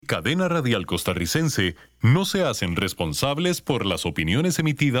Cadena Radial Costarricense no se hacen responsables por las opiniones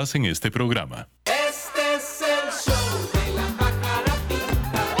emitidas en este programa. Este es el show de la Pájara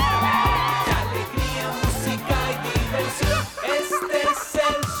Pinta. De alegría, música y diversión. Este es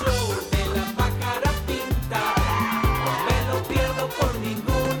el show de la Pájara Pinta. No me lo pierdo por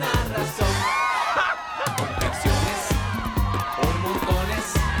ninguna razón. Con canciones por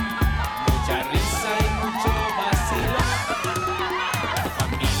montones, mucha risa y mucho vacilón. La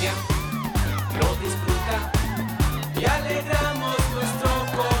familia lo disfruta y alegramos nuestro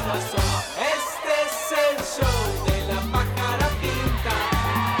corazón. Este es el show de la Pájara Pinta.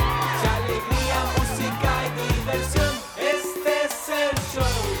 De alegría, música y diversión. Este es el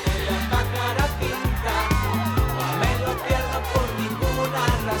show de la Pájara Pinta. No me lo pierdo por ninguna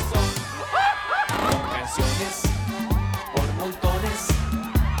razón. Con canciones por montones,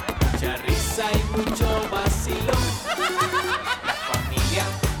 mucha risa y mucho vacilón. La familia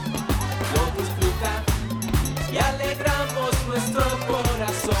lo disfruta y alegramos nuestro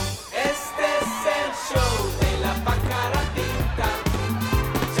corazón. Este es el show de la Pájara Pinta.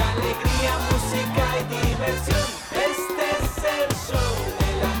 De alegría, música y diversión. Este es el show de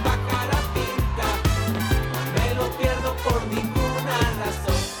la Pájara Pinta. No me lo pierdo por ninguna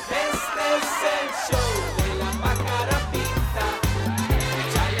razón. Este es el show de la Pájara Pinta.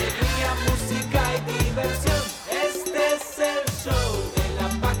 De alegría, música y diversión. Este es el show de la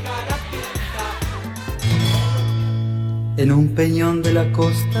Pájara Pinta. En un peñón de la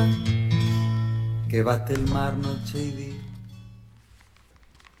costa que bate el mar noche y día.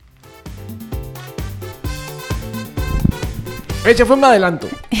 Ese fue un adelanto.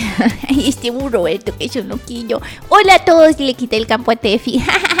 Ay, este burro, Roberto, que es un loquillo. Hola a todos, le quité el campo a Tefi.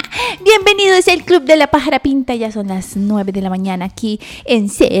 Bienvenidos al Club de la Pájara Pinta. Ya son las 9 de la mañana aquí en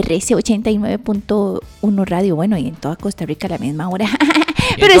CRC 89.1 Radio. Bueno, y en toda Costa Rica a la misma hora.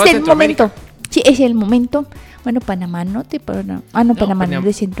 Pero es el momento. Sí, es el momento. Bueno, Panamá no te... Panamá no es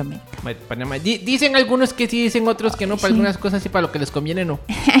de Centroamérica. Panamá. Dicen algunos que sí, dicen otros que no. Para algunas cosas y para lo que les conviene no.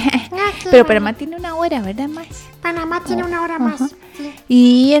 Pero Panamá tiene una hora, ¿verdad? Más. Panamá tiene una hora más. Sí.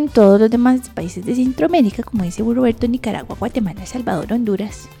 Y en todos los demás países de Centroamérica, como dice Roberto, Nicaragua, Guatemala, Salvador,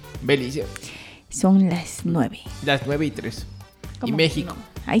 Honduras, Belice. son las 9. Las 9:03. Y ¿Cómo? México. No.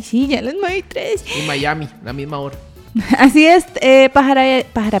 Ay, sí, ya las 9:03. Y Miami, la misma hora. Así es,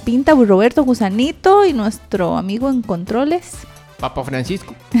 Pájara Pinta, Roberto, Gusanito y nuestro amigo en controles. Papa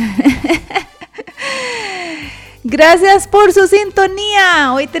Francisco. Gracias por su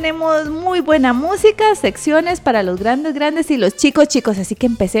sintonía. Hoy tenemos muy buena música, secciones para los grandes y los chicos. Así que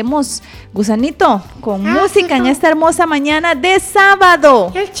empecemos, Gusanito, con música en esta hermosa mañana de sábado.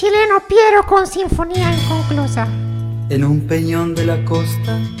 El chileno Piero con Sinfonía Inconclusa. En un peñón de la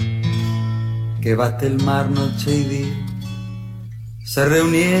costa que bate el mar noche y día, se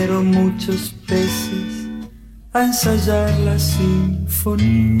reunieron muchos peces a ensayar la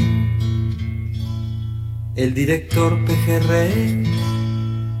sinfonía. El director pejerrey,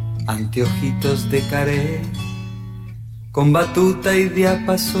 anteojitos de caré, con batuta y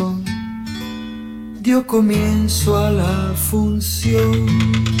diapasón, dio comienzo a la función.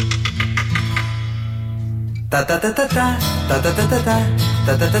 Ta ta ta ta ta ta ta ta ta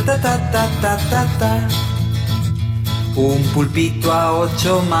ta ta ta ta ta ta ta ta. Un pulpito a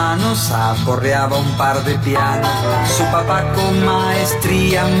 8 manos aporreaba un par de pianos. Su papá con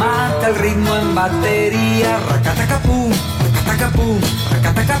maestría mata el ritmo en batería. Racatacapum, racatacapum,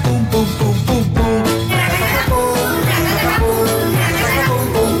 racatacapum, pum pum pum pum.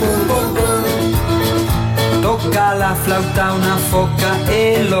 Toca la flauta una foca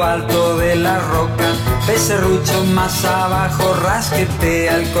en lo alto de la roca. Becerrucho más abajo,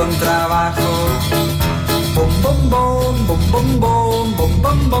 rasquetea el contrabajo. Bom bom bom bom bom bom bom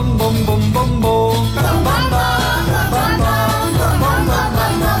bom bom bom bom bom bom.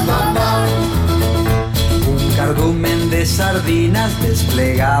 Un cardumen de sardinas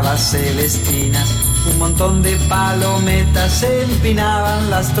desplegaba celestinas. Un montón de palometas se empinaban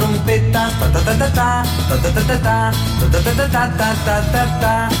las trompetas. Ta ta ta ta ta ta ta ta ta ta ta ta ta ta ta ta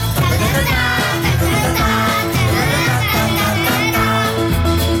ta.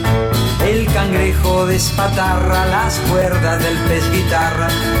 El cangrejo despatarra las cuerdas del pez guitarra.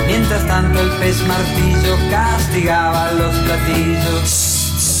 Mientras tanto el pez martillo castigaba los platillos.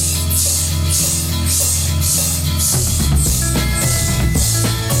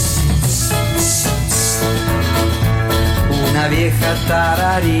 Una vieja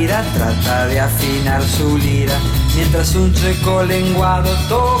tararira trata de afinar su lira, mientras un checo lenguado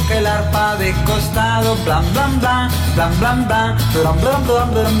toca el arpa de costado. Blan blan blan, blan blan blan, blan blan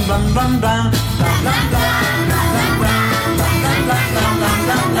blan, blan blan blan, blan blan blan, blan blan blan, blan blan blan, blan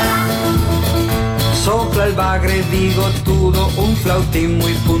blan blan. bagre bigotudo, un flautín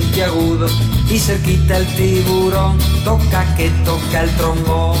muy puntiagudo, y cerquita el tiburón toca que toca el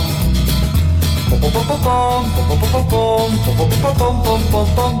trombón.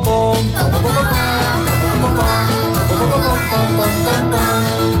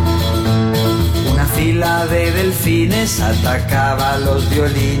 Una fila de delfines atacaba a los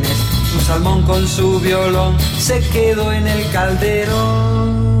violines. Un salmón con su violón se quedó en el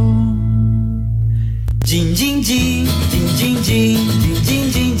calderón. Jin jin jin, jin jin jin,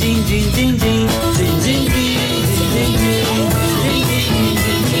 jin jin jin, jin jin jin, jin jin jin,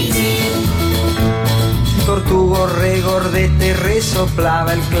 jin jin jin. Tortugo regordete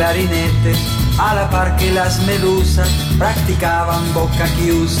resoplaba el clarinete, a la par que las medusas practicaban boca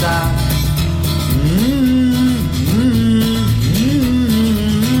chiusa.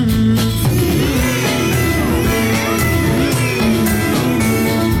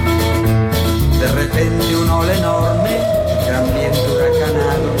 De repente un ola enorme, gran viento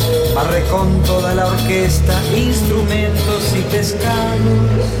huracanado, barre con toda la orquesta, instrumentos y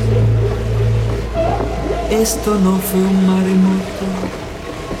pescados. Esto no fue un maremoto,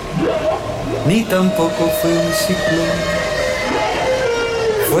 ni tampoco fue un ciclón.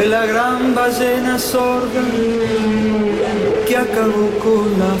 Fue la gran ballena sorda que acabó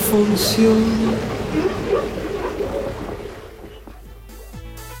con la función.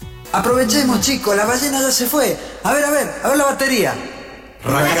 Aprovechemos, chicos, la ballena ya se fue. A ver la batería.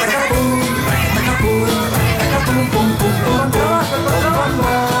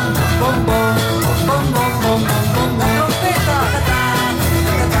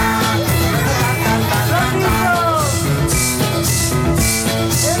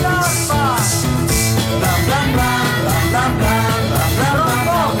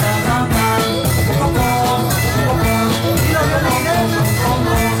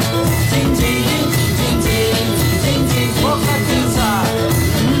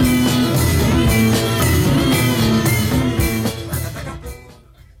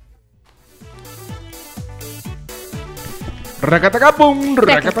 Racatacapum,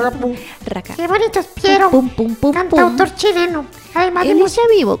 racatacapum. Raca. Qué bonito es Piero, Pum, pum, pum, cantautor pum. chileno. Además de Él música.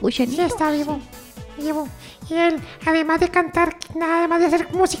 está vivo, Sí, Cuchanito. está vivo. Y él, además de cantar, además de hacer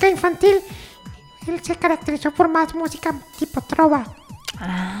música infantil, él se caracterizó por más música tipo trova.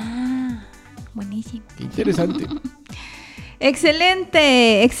 Ah, buenísimo. Qué interesante.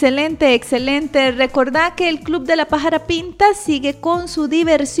 Excelente, excelente, excelente. Recordad que el Club de la Pájara Pinta sigue con su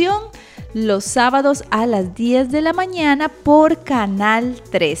diversión los sábados a las 10 de la mañana por Canal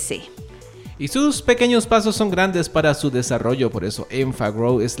 13. Y sus pequeños pasos son grandes para su desarrollo, por eso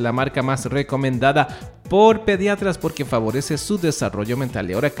Enfagrow es la marca más recomendada por pediatras porque favorece su desarrollo mental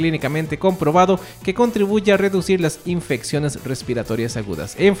y ahora clínicamente comprobado que contribuye a reducir las infecciones respiratorias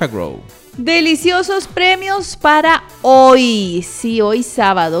agudas. Enfagrow. Deliciosos premios para hoy, sí, hoy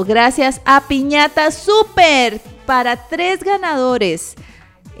sábado, gracias a Piñata Super para 3 ganadores.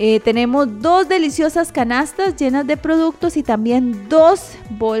 Tenemos 2 deliciosas canastas llenas de productos y también 2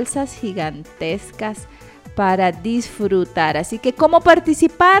 bolsas gigantescas para disfrutar. Así que, ¿cómo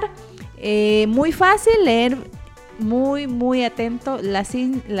participar? Muy fácil, leer muy atento las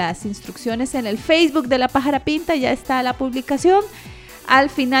instrucciones en el Facebook de La Pájara Pinta. Ya está la publicación. Al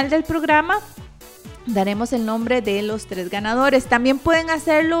final del programa daremos el nombre de los 3 ganadores. También pueden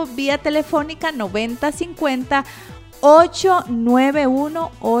hacerlo vía telefónica 9050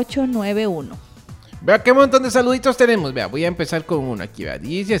 891. Vea qué montón de saluditos tenemos. Vea, voy a empezar con uno aquí. Vea,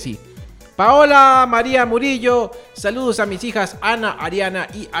 dice así: Paola María Murillo, saludos a mis hijas Ana, Ariana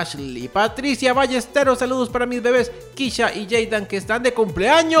y Ashley. Patricia Ballesteros, saludos para mis bebés Kisha y Jaydan que están de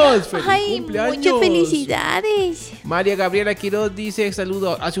cumpleaños. ¡Feliz Ay, cumpleaños! muchas felicidades. María Gabriela Quiroz dice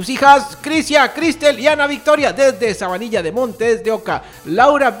saludo a sus hijas Crisia, Cristel y Ana Victoria desde Sabanilla de Montes de Oca.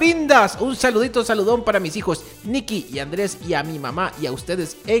 Laura Vindas, un saludón para mis hijos Nicky y Andrés y a mi mamá y a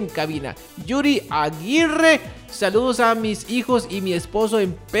ustedes en cabina. Yuri Aguirre, saludos a mis hijos y mi esposo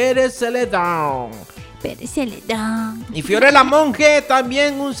en Pérez Celedón. Y Fiorella Monge,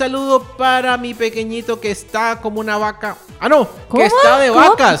 también un saludo para mi pequeñito que está como una vaca. Ah, no, ¿Cómo? que está de ¿Cómo?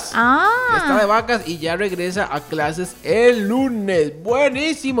 vacas. Ah. Está de vacas y ya regresa a clases el lunes.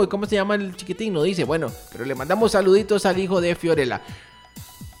 Buenísimo. ¿Y cómo se llama el chiquitín? No dice. Bueno, pero le mandamos saluditos al hijo de Fiorella.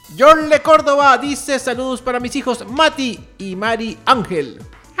 John Le Córdoba dice saludos para mis hijos Mati y Mari Ángel.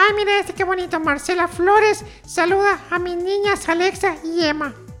 Ay, mira este qué bonito. Marcela Flores saluda a mis niñas Alexa y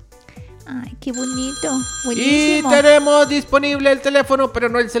Emma. Ay, qué bonito. Y Buenísimo. tenemos disponible el teléfono, pero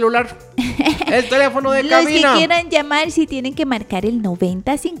no el celular. El teléfono de Los cabina. que quieran llamar, sí tienen que marcar el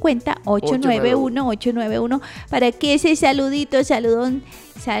 9050-891-891 para que ese saludón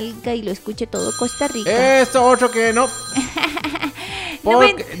salga y lo escuche todo Costa Rica. Esto otro que no.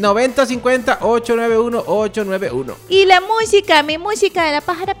 9050-891-891. Y la música, mi música de la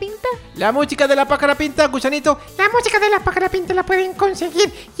Pájara Pinta. La música de la Pájara Pinta, Gusanito. La música de la Pájara Pinta la pueden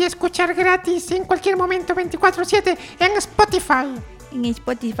conseguir y escuchar gratis en cualquier momento 24/7 en Spotify. En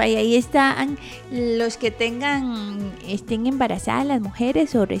Spotify, ahí están los que estén embarazadas, las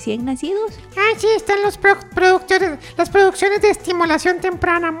mujeres o recién nacidos. Ah, sí, están los productores, las producciones de estimulación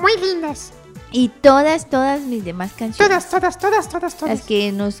temprana, muy lindas. Y todas mis demás canciones. Todas.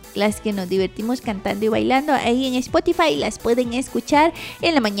 Las que nos divertimos cantando y bailando ahí en Spotify, las pueden escuchar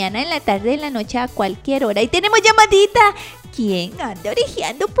en la mañana, en la tarde, en la noche, a cualquier hora. Y tenemos llamadita. ¿Quién anda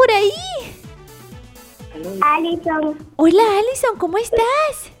orejeando por ahí? Alison, Hola, Alison, ¿cómo estás?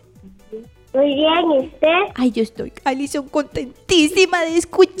 muy bien, ¿y usted? Ay, yo estoy, Alison, contentísima de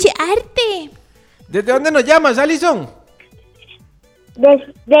escucharte. ¿Desde dónde nos llamas, Alison?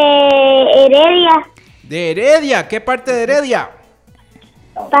 Desde Heredia, De Heredia. ¿Qué parte de Heredia?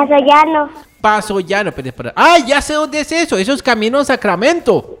 Paso Llano. Paso Llano. Espera. Ah, ya sé dónde es eso. Eso es Camino a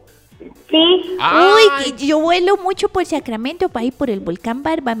Sacramento. Sí, Uy, que yo vuelo mucho por Sacramento, para ir por el volcán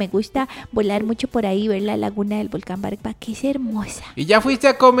Barba. Me gusta volar mucho por ahí, ver la laguna del volcán Barba, que es hermosa. ¿Y ya fuiste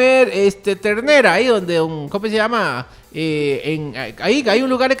a comer ternera ahí donde ¿cómo se llama? Ahí hay un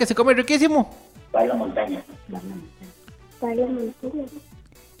lugar que se come riquísimo.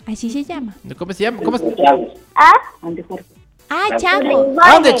 Así se llama. ¿Cómo se llama? ¿Cómo se... ¿Ah? Ah, Chago.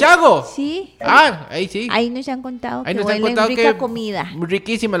 Ah, ¿de Chago? Sí. Ah, ahí sí. Ahí nos han contado Ahí que nos han huelen contado rica que comida. muy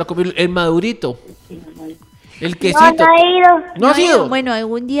riquísima la comida, el madurito. El No, quesito. no he ido. ¿No has ido? Bueno,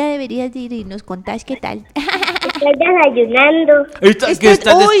 algún día deberías de ir y nos contás qué tal. Estoy desayunando.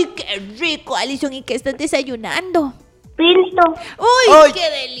 ¡Uy, qué rico, Alison! ¿Y qué estás desayunando? Pinto. ¡Uy, ¡Ay! qué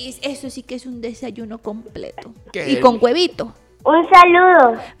delicia! Eso sí que es un desayuno completo. Qué Y con huevito. Un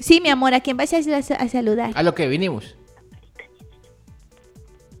saludo. Sí, mi amor, ¿a quién vas a saludar? A lo que vinimos.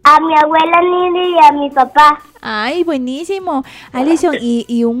 A mi abuela Nini y a mi papá. Ay, buenísimo. Alison,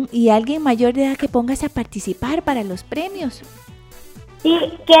 y alguien mayor de edad que pongas a participar para los premios. Sí,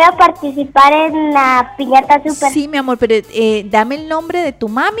 quiero participar en la piñata super. Sí, mi amor, pero dame el nombre de tu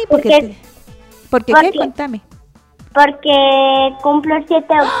mami. ¿Por qué? ¿Por qué? Porque- ¿Qué? Contame. Porque cumplo el 7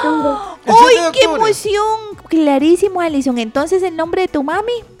 de octubre. El 7 ¡Uy, de qué octubre. emoción! Clarísimo, Alison. Entonces, ¿el nombre de tu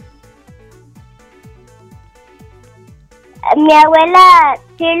mami? Mi abuela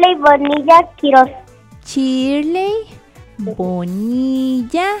Shirley Bonilla Quiroz. Shirley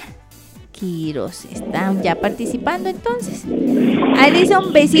Bonilla Quiroz. Están ya participando entonces.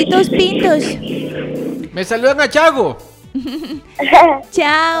 Alison, besitos pintos. Me saludan a Chago.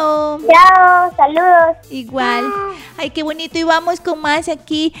 Chao. Chao, saludos. Igual. Ay, qué bonito. Y vamos con más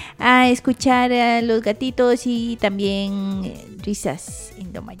aquí a escuchar a los gatitos y también risas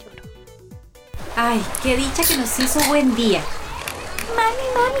en do mayor. Ay, qué dicha que nos hizo buen día.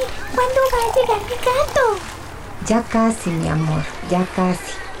 Mami, ¿cuándo va a llegar mi gato? Ya casi, mi amor, ya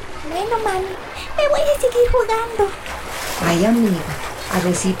casi. Bueno, mami, me voy a seguir jugando. Ay, amiga, a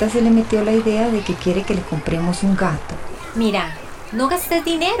Rosita se le metió la idea de que quiere que le compremos un gato. Mira, no gastes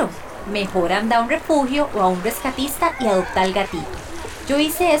dinero. Mejor anda a un refugio o a un rescatista y adopta al gatito. Yo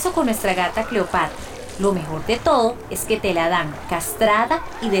hice eso con nuestra gata Cleopatra. Lo mejor de todo es que te la dan castrada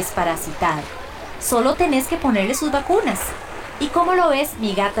y desparasitada. Solo tenés que ponerle sus vacunas. Y como lo ves,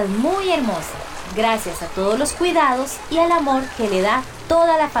 mi gata es muy hermosa, gracias a todos los cuidados y al amor que le da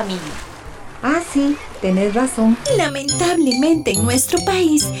toda la familia. Ah, sí, tenés razón. Lamentablemente en nuestro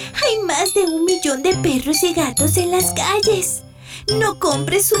país hay más de 1 millón de perros y gatos en las calles. No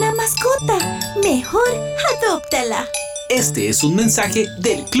compres una mascota, mejor adóptala. Este es un mensaje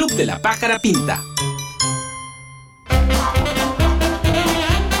del Club de la Pájara Pinta.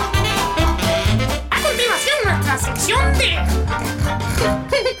 A continuación, nuestra sección de...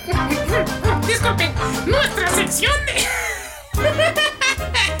 Disculpen, nuestra sección de...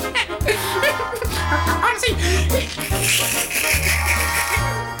 Ahora sí.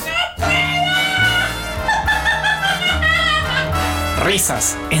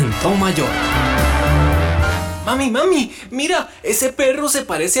 Risas en do mayor. Mami, mira, ese perro se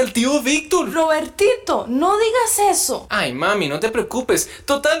parece al tío Víctor. Robertito, no digas eso. Ay, mami, no te preocupes.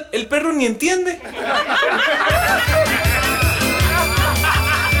 Total, el perro ni entiende.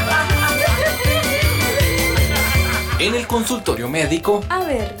 En el consultorio médico. A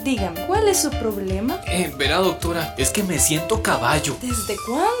ver, dígame, ¿cuál es su problema? Verá, doctora, es que me siento caballo. ¿Desde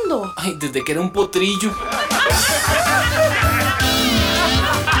cuándo? Ay, desde que era un potrillo.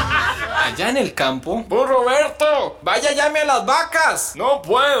 allá en el campo. ¡Pues Roberto! ¡Vaya, llame a las vacas! ¡No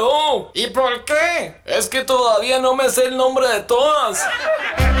puedo! ¿Y por qué? Es que todavía no me sé el nombre de todas.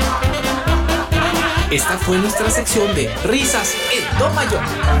 Esta fue nuestra sección de risas en do mayor.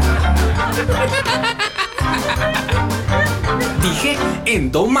 Dije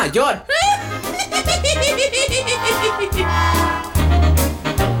en do mayor.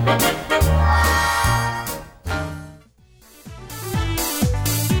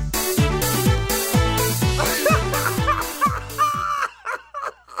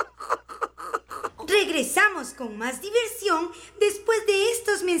 Regresamos con más diversión después de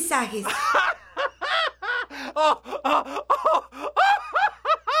estos mensajes.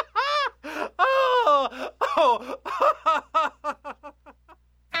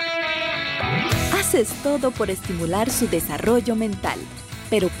 Haces todo por estimular su desarrollo mental,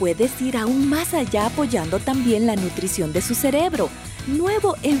 pero puedes ir aún más allá apoyando también la nutrición de su cerebro.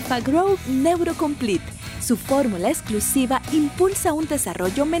 Nuevo Enfagrow Neurocomplete. Su fórmula exclusiva impulsa un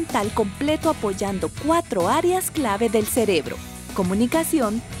desarrollo mental completo apoyando 4 áreas clave del cerebro: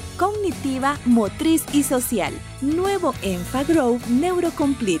 comunicación, cognitiva, motriz y social. Nuevo Enfagrow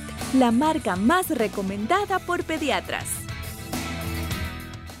Neurocomplete, la marca más recomendada por pediatras.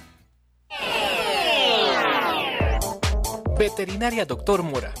 Veterinaria Dr.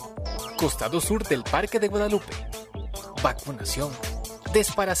 Mora, costado sur del Parque de Guadalupe. Vacunación,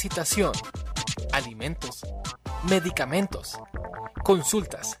 desparasitación, alimentos, medicamentos,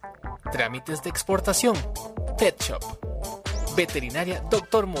 consultas, trámites de exportación, pet shop. Veterinaria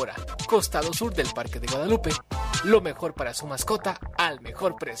Dr. Mora, costado sur del Parque de Guadalupe. Lo mejor para su mascota al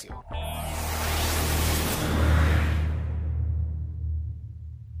mejor precio.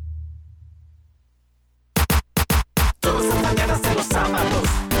 Todas las mañanas de los sábados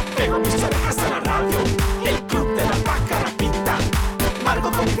pego mis orejas a la radio. El club de la Pájara Pinta.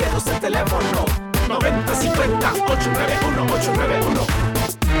 Marco con mis dedos el teléfono 9050 891 891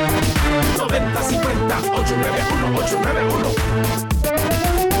 9050 891 891.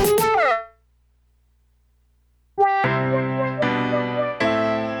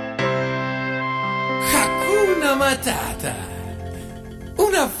 Hakuna Matata,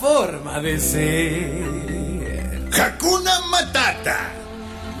 una forma de ser. Hakuna Matata,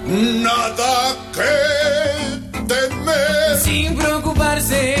 nada que temer. Sin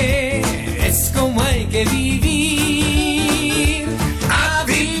preocuparse, es como hay que vivir. A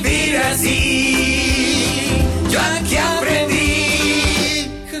vivir así, yo aquí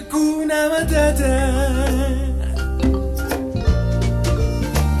aprendí. Hakuna Matata.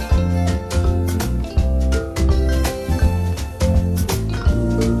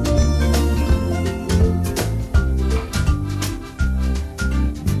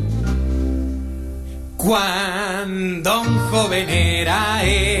 Cuando un joven era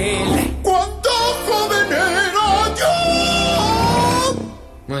él. Cuando joven era yo.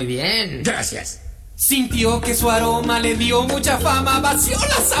 Muy bien. Gracias. Sintió que su aroma le dio mucha fama. Vació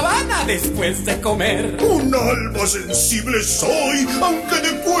la sabana después de comer. Un alma sensible soy, aunque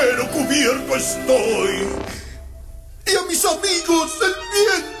de cuero cubierto estoy. Y a mis amigos el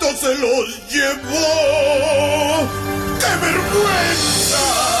viento se los llevó. ¡Qué vergüenza!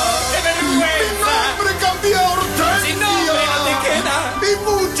 ¡Qué vergüenza! Mi nombre cambió a Hortensia. Si no, te queda. Y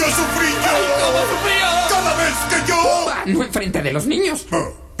mucho sufrí yo. Ay, ¿cómo sufrió? Cada vez que yo... No enfrente de los niños.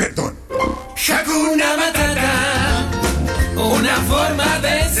 Perdón. Hakuna Matata, una forma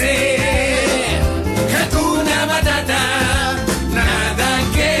de ser. Hakuna Matata, nada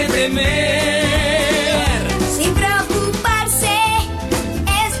que temer. Sin preocuparse,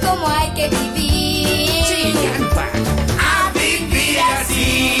 es como hay que vivir. Sí, canta. A vivir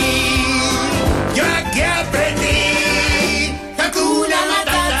así. Yo aquí aprendí. Hakuna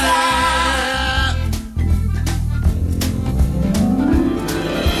Matata.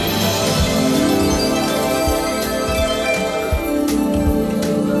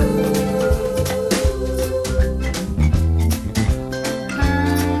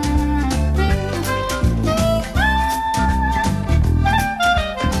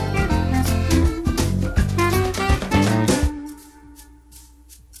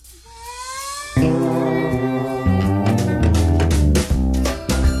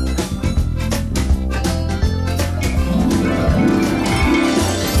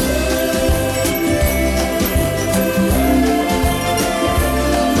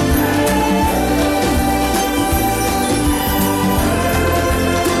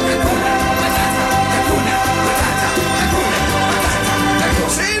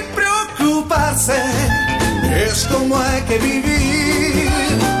 Sin preocuparse, es como hay que vivir.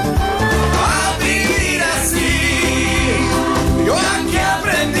 A vivir así, yo aquí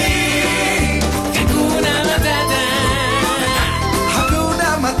aprendí.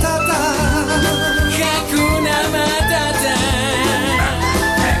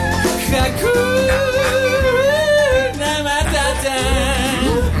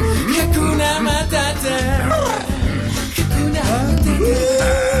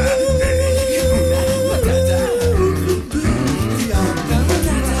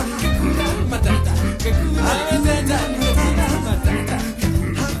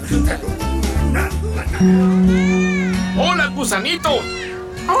 bonito!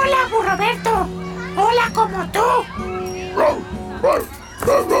 Hola, Burroberto. Hola, como tú.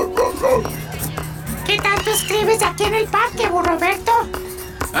 ¿Qué tanto escribes aquí en el parque, Burroberto?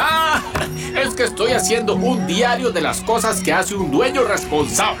 ¡Ah! Es que estoy haciendo un diario de las cosas que hace un dueño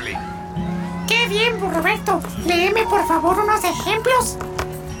responsable. ¡Qué bien, Burroberto! Léeme, por favor, unos ejemplos.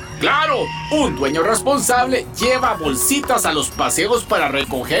 ¡Claro! Un dueño responsable lleva bolsitas a los paseos para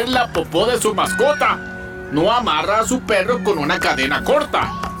recoger la popó de su mascota. No amarra a su perro con una cadena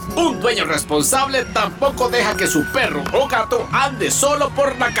corta. Un dueño responsable tampoco deja que su perro o gato ande solo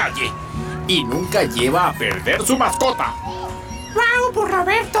por la calle. Y nunca lleva a perder su mascota. ¡Wow,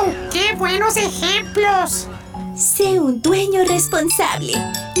 Burroberto! ¡Qué buenos ejemplos! Sé un dueño responsable.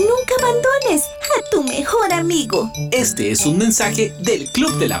 Nunca abandones a tu mejor amigo. Este es un mensaje del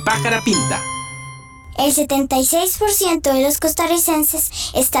Club de la Pájara Pinta. El 76% de los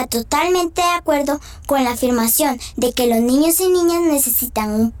costarricenses está totalmente de acuerdo con la afirmación de que los niños y niñas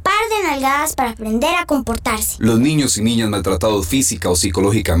necesitan un par de nalgadas para aprender a comportarse. Los niños y niñas maltratados física o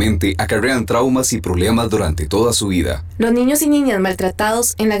psicológicamente acarrean traumas y problemas durante toda su vida. Los niños y niñas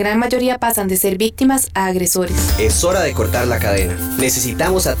maltratados en la gran mayoría pasan de ser víctimas a agresores. Es hora de cortar la cadena.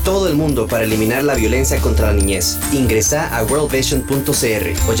 Necesitamos a todo el mundo para eliminar la violencia contra la niñez. Ingresa a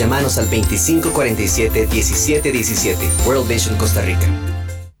worldvision.cr o llamanos al 2547-1717. World Vision Costa Rica.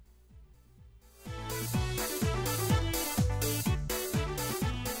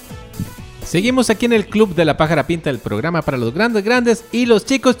 Seguimos aquí en el Club de la Pájara Pinta, el programa para los grandes y los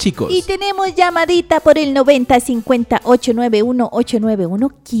chicos. Y tenemos llamadita por el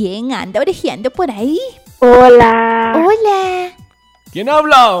 9050-891-891. ¿Quién anda orejeando por ahí? Hola. Hola. ¿Quién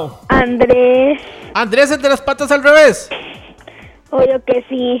habla? Andrés. ¿Andrés el de las patas al revés? Obvio que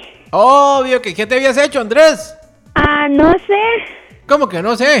sí. Obvio que. ¿Qué te habías hecho, Andrés? No sé. ¿Cómo que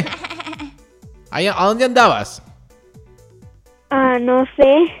no sé? ¿A dónde andabas? No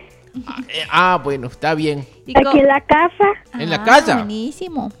sé. Bueno, está bien. Aquí en la casa. ¿En la casa?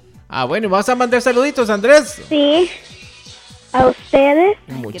 Buenísimo. Bueno, ¿vas a mandar saluditos, Andrés? Sí. A ustedes.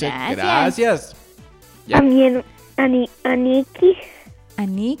 Muchas gracias. A mi Aniki.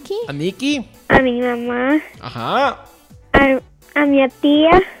 ¿Aniki? ¿Aniki? A mi mamá. Ajá. A mi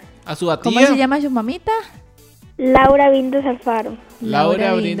tía. ¿A su tía? ¿Cómo se llama su mamita? Laura Vindas Alfaro.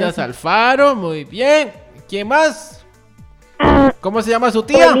 Laura Vindas Alfaro, muy bien. ¿Quién más? ¿Cómo se llama su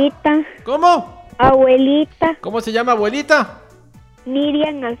tía? Abuelita. ¿Cómo? Abuelita. ¿Cómo se llama abuelita?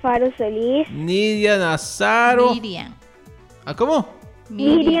 Miriam Alfaro Solís. Nidia Nazaro. Miriam. ¿Cómo?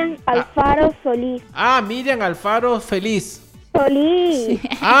 Miriam Alfaro Solís. Miriam Alfaro Feliz. Solís.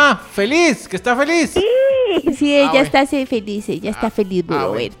 Feliz, que está feliz. Sí, ella está feliz,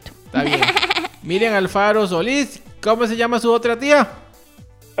 Roberto. Está bien. Miriam Alfaro Solís. ¿Cómo se llama su otra tía?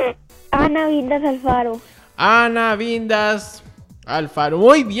 Ana Vindas Alfaro. Ana Vindas Alfaro.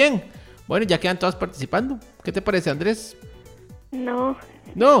 Muy bien. Bueno, ya quedan todas participando. ¿Qué te parece, Andrés? No.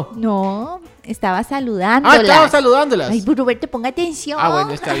 No, estaba saludándolas. Estaba saludándolas. Ay, Roberto, ponga atención.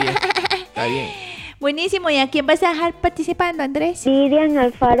 Bueno, está bien. Está bien. Buenísimo. ¿Y a quién vas a dejar participando, Andrés? Miriam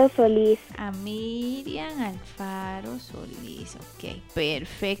Alfaro Solís. A Miriam Alfaro Solís. Ok,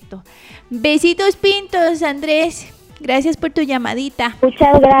 perfecto. Besitos pintos, Andrés. Gracias por tu llamadita.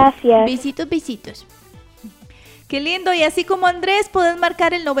 Muchas gracias. Besitos. Qué lindo, y así como Andrés, puedes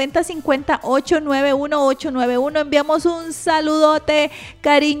marcar el 9050-891-891. Enviamos un saludote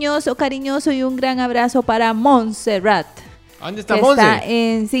cariñoso y un gran abrazo para Montserrat. ¿Dónde está Monse? Está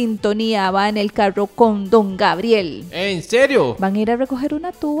en sintonía, va en el carro con don Gabriel. ¿En serio? Van a ir a recoger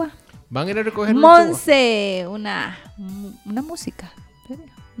una tuba. Monse, una música.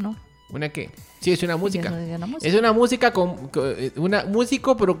 ¿No? ¿Una qué? Sí, es una música. Una música. Es una música con una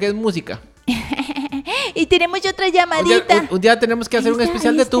músico, pero ¿qué es música? Y tenemos otra llamadita. Un día tenemos que hacer un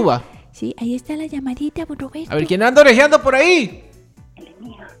especial de tuba. Sí, ahí está la llamadita, Roberto. A ver, ¿quién anda orejeando por ahí?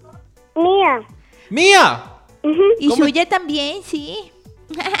 Mía. Y suya también, sí.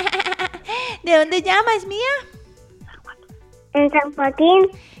 ¿De dónde llamas, Mía? En San Joaquín.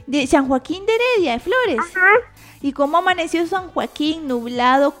 De San Joaquín de Heredia, de Flores. Ajá. ¿Y cómo amaneció San Joaquín?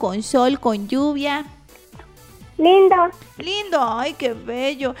 ¿Nublado, con sol, con lluvia? Lindo. Ay, qué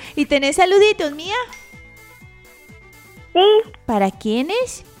bello. ¿Y tenés saluditos, Mía? Sí. ¿Para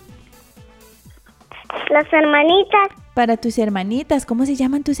quiénes? Las hermanitas. Para tus hermanitas. ¿Cómo se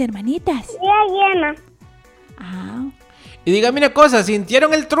llaman tus hermanitas? Tía Llena. Y dígame una cosa,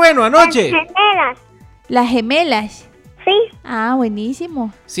 ¿sintieron el trueno anoche? Las gemelas. ¿Las gemelas? Sí.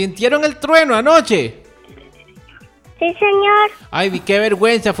 Buenísimo. ¿Sintieron el trueno anoche? Sí, señor. Ay, qué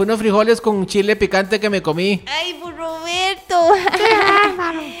vergüenza, fue unos frijoles con chile picante que me comí. Ay, Roberto. Qué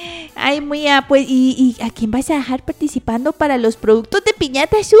bárbaro. Ay, Mía, pues, ¿y a quién vas a dejar participando para los productos de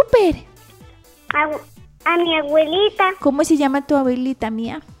Piñata Súper? A mi abuelita. ¿Cómo se llama tu abuelita,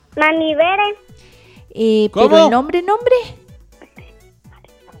 Mía? Mami Bere. ¿Cómo? ¿Pero el nombre?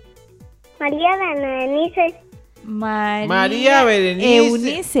 María Berenice. María Berenice.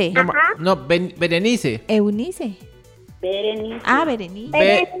 Eunice. Berenice. Eunice. Berenice. Ah,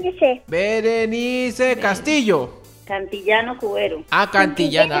 Berenice. Berenice Castillo. Cantillano Cubero. Ah,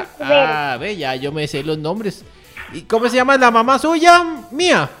 Cantillana. Ah, ve, ya yo me sé los nombres. ¿Y cómo se llama la mamá suya,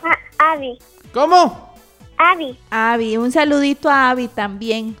 Mía? Abby. ¿Cómo? Abby, un saludito a Abby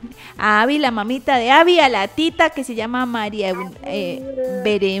también. A Abby, la mamita de Abby, a la tita que se llama María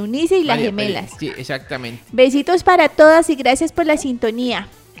Berenice y las gemelas. Sí, exactamente. Besitos para todas y gracias por la sintonía.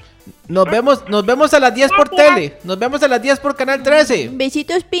 Nos vemos a las 10 por tele. Nos vemos a las 10 por Canal 13.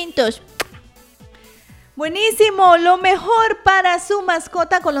 Besitos pintos. Buenísimo, lo mejor para su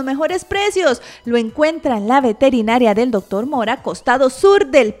mascota con los mejores precios. Lo encuentra en la veterinaria del Dr. Mora, costado sur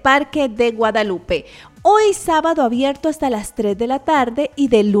del Parque de Guadalupe. Hoy sábado abierto hasta las 3 de la tarde y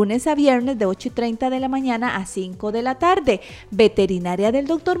de lunes a viernes de 8:30 de la mañana a 5 de la tarde. Veterinaria del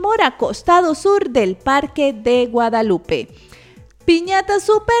Dr. Mora, costado sur del Parque de Guadalupe. Piñata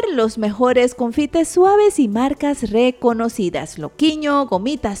Súper, los mejores confites suaves y marcas reconocidas. Loquiño,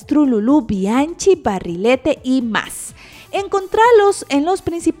 gomitas Trululú, Bianchi, Barrilete y más. Encontralos en los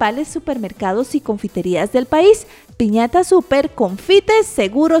principales supermercados y confiterías del país. Piñata Súper, confites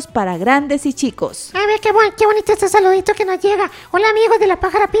seguros para grandes y chicos. Ay, ve qué bonito este saludito que nos llega. Hola amigos de la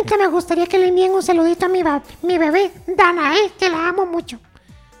Pájara Pinta, me gustaría que le envíen un saludito a mi bebé, Dana, que la amo mucho.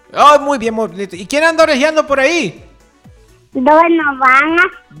 Oh, muy bien, muy bonito. ¿Y quién anda orejeando por ahí?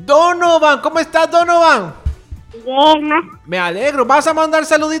 Donovan, ¿cómo estás, Donovan? Bien. Me alegro, ¿vas a mandar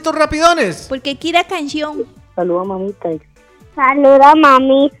saluditos rapidones? Porque quiera canción. Saluda a mamita. Saluda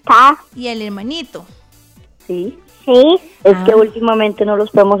mamita. ¿Y el hermanito? Sí. Sí. Es que últimamente no los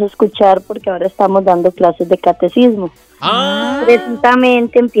podemos escuchar porque ahora estamos dando clases de catecismo.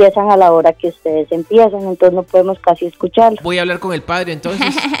 Precisamente empiezan a la hora que ustedes empiezan, entonces no podemos casi escucharlo. Voy a hablar con el padre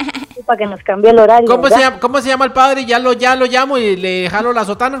entonces. Para que nos cambie el horario. ¿Cómo se llama el padre? Ya lo llamo y le jalo la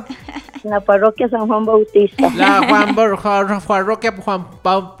sotana. En la parroquia San Juan Bautista. La parroquia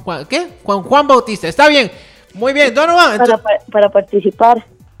Juan Bautista. Está bien. Muy bien, Donovan. Para participar.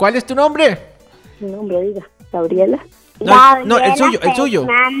 ¿Cuál es tu nombre? Mi nombre, diga. Gabriela. No, el suyo.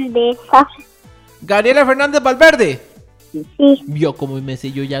 Gabriela Fernández Valverde. Sí. Vio cómo me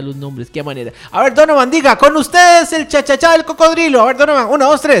sé yo ya los nombres, qué manera. A ver, Donovan, diga, con ustedes el chachachá del cocodrilo. A ver, Donovan, 1,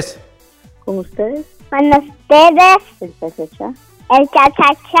 2, 3. ¿Con ustedes? Con ustedes. El chachachá. El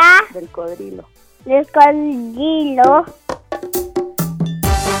chachachá. Del cocodrilo. Del cocodrilo.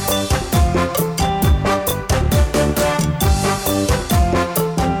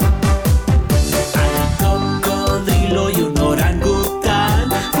 Cocodrilo y un orangután,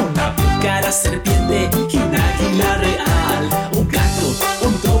 una pícara serpiente y un águila real, un gato,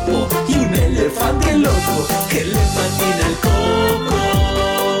 un topo y un elefante loco que le patina el coco.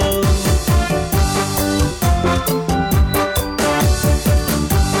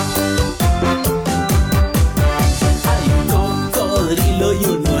 Hay un cocodrilo y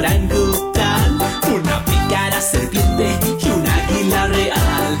un orangután, una pícara serpiente y un águila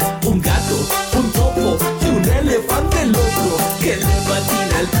real, un gato, un topo y un elefante loco que le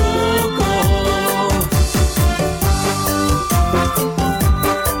patina el coco.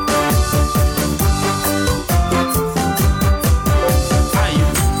 Hay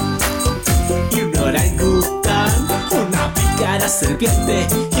un orangután, una pícara serpiente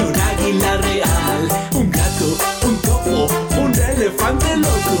y un águila real, un gato, un topo, un elefante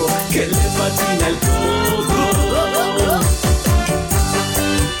loco que le patina el coco.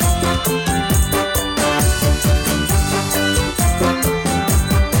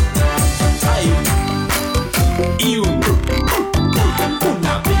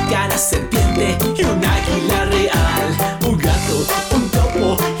 Una pícara serpiente y un águila real, un gato, un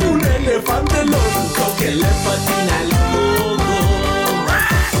topo y un elefante loco que le patina el coco.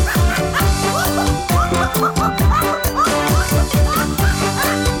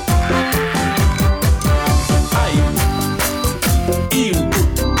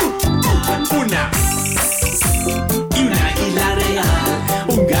 Un águila real,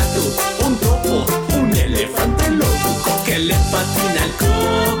 un gato, un topo, un elefante loco que le patina el coco.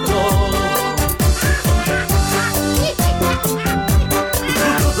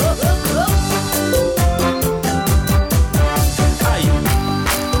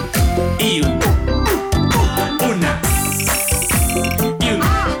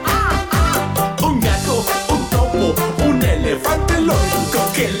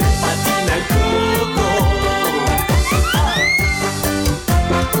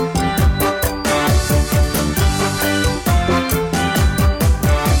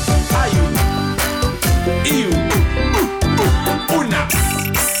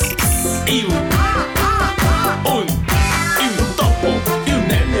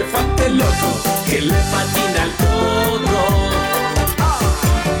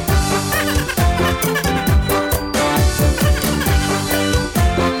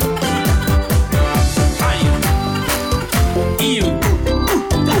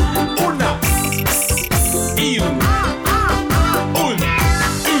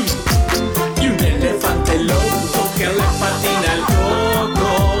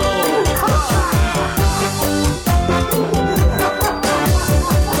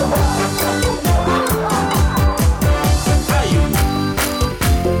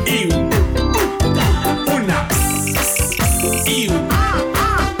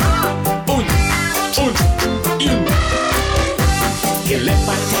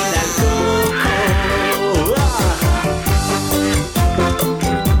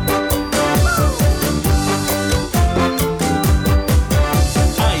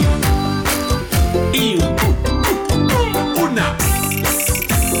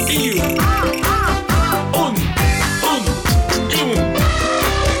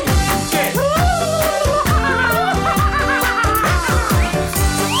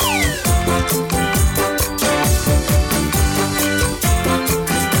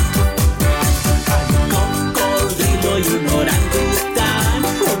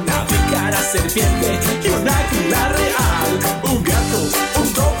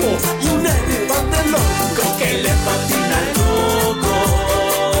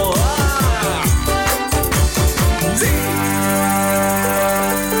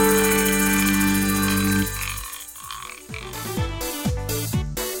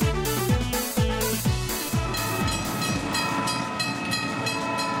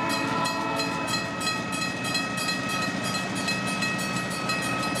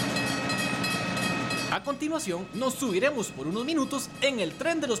 A continuación, nos subiremos por unos minutos en el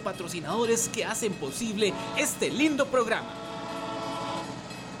tren de los patrocinadores que hacen posible este lindo programa.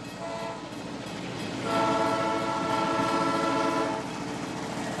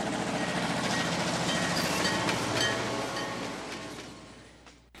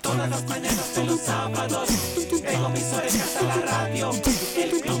 Todas las mañanas de los sábados tengo mis orejas a la radio.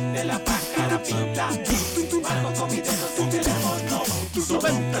 El club de la pájara pinta. Marco con mi dedo tu teléfono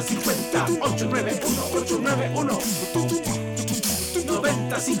 9050-891-891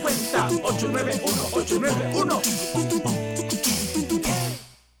 9050-891-891.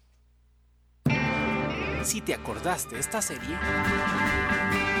 Si te acordás de esta serie,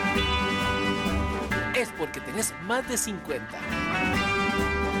 es porque tenés más de 50.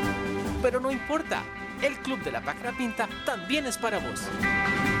 Pero no importa, el Club de la Pájara Pinta también es para vos.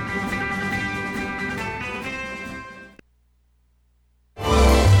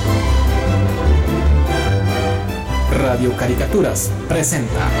 Radio Caricaturas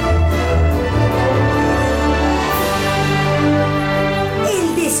presenta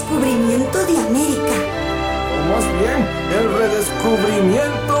El descubrimiento de América. O más bien, el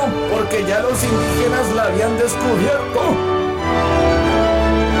redescubrimiento, porque ya los indígenas la habían descubierto.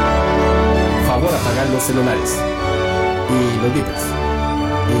 Favor apagar los celulares y los vipers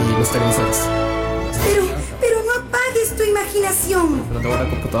y los televisores. Pero no apagues tu imaginación. Pero tengo una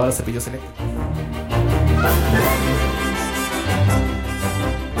computadora, cepillos eléctricos.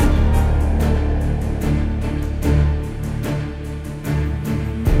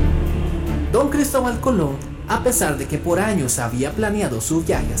 Don Cristóbal Colón, a pesar de que por años había planeado su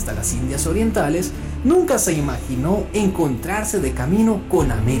viaje hasta las Indias Orientales, nunca se imaginó encontrarse de camino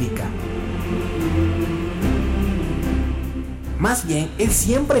con América. Más bien, él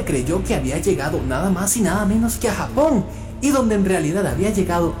siempre creyó que había llegado nada más y nada menos que a Japón, y donde en realidad había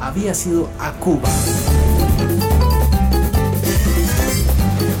llegado había sido a Cuba.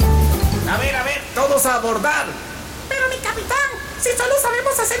 A ver, todos a abordar. Pero mi capitán, si solo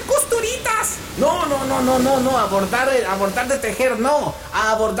sabemos hacer costuritas. No, abordar de tejer, no.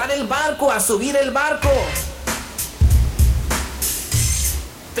 A abordar el barco, a subir el barco.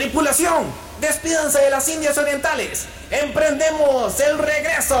 Tripulación, despídanse de las Indias Orientales. ¡Emprendemos el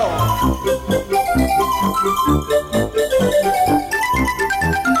regreso!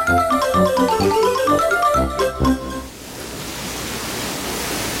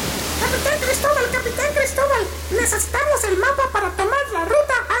 Capitán Cristóbal, necesitamos el mapa para tomar la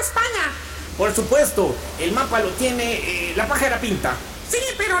ruta a España. Por supuesto, el mapa lo tiene la Pájara Pinta. Sí,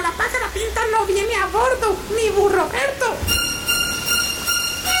 pero la Pájara Pinta no viene a bordo, ni Burro Roberto.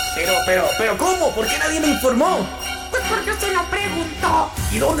 Pero ¿cómo? ¿Por qué nadie me informó? Pues porque usted no preguntó.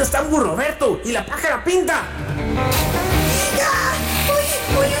 ¿Y dónde están Burro Roberto y la Pájara Pinta? ¡Uy!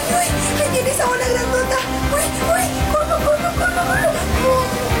 ¡Me tienes ahora grandota! ¡Uy! ¡Corro!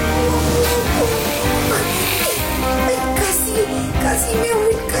 ¡Ay, casi me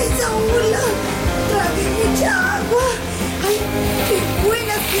ahorca esa ola! ¡Tragué mucha agua! ¡Ay, qué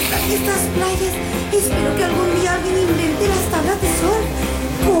buenas que están estas playas! Espero que algún día alguien invente las tablas de surf.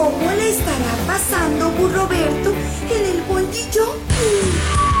 ¿Cómo le estará pasando Burro Roberto en el bungee jumping?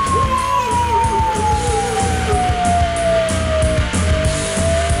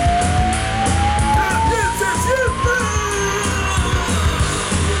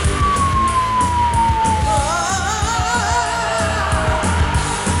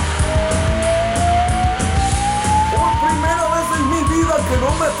 Que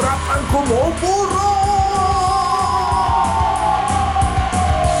no me tratan como un burro.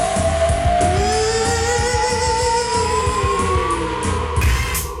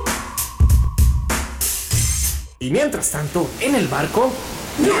 Y mientras tanto, en el barco...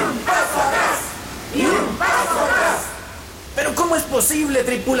 ¡Ni un paso atrás! ¡Ni un paso atrás! ¿Pero cómo es posible,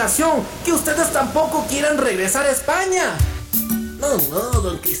 tripulación, que ustedes tampoco quieran regresar a España? No,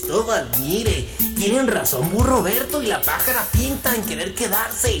 don Cristóbal, mire, tienen razón Burro Roberto y la Pájara Pinta en querer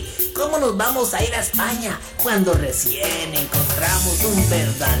quedarse. ¿Cómo nos vamos a ir a España cuando recién encontramos un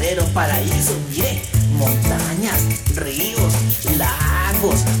verdadero paraíso? Mire, montañas, ríos,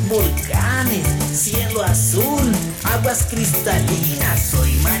 lagos, volcanes, cielo azul, aguas cristalinas.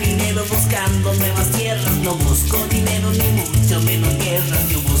 Soy marinero buscando nuevas tierras, no busco dinero ni mucho menos guerras.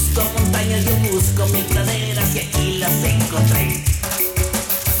 Yo busco montañas, yo busco mil praderas y aquí las encontré.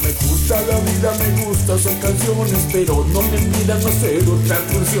 Me gusta la vida, me gusta hacer canciones, pero no me miran hacer otras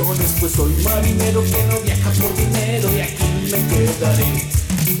funciones. Pues soy marinero que no viaja por dinero y aquí me quedaré.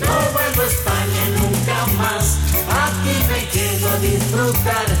 No vuelvo a España nunca más. Aquí me quedo a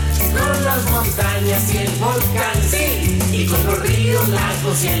disfrutar con las montañas y el volcán, sí, y con los ríos,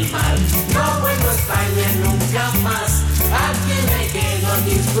 lagos y el mar. No vuelvo a España nunca más. Aquí me quedo a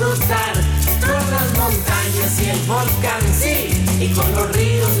disfrutar con las montañas y el volcán, sí, y con los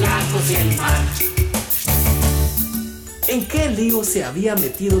ríos, lagos y el mar. ¿En qué lío se había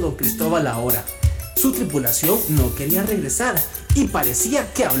metido don Cristóbal ahora? Su tripulación no quería regresar y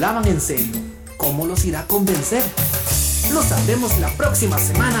parecía que hablaban en serio. ¿Cómo los irá a convencer? Lo sabremos la próxima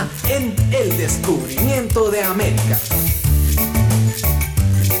semana en El Descubrimiento de América.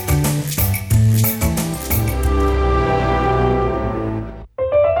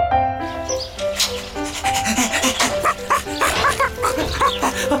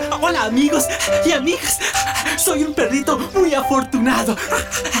 Hola amigos y amigas, soy un perrito muy afortunado.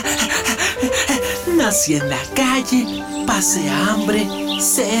 Nací en la calle, pasé hambre,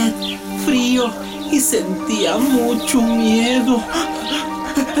 sed, frío y sentía mucho miedo.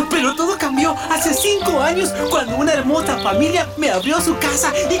 Pero todo cambió hace 5 años cuando una hermosa familia me abrió su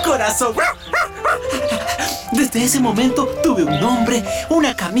casa y corazón. Desde ese momento tuve un nombre,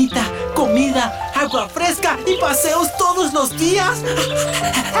 una camita, comida, agua fresca y paseos todos los días.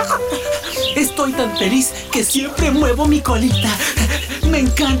 Estoy tan feliz que siempre muevo mi colita. Me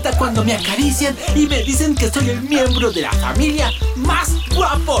encanta cuando me acarician y me dicen que soy el miembro de la familia más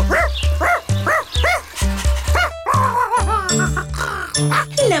guapo.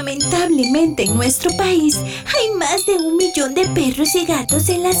 Lamentablemente en nuestro país hay más de 1 millón de perros y gatos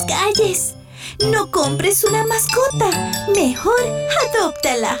en las calles. No compres una mascota, mejor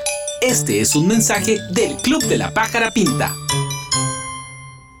adóptala. Este es un mensaje del Club de la Pájara Pinta.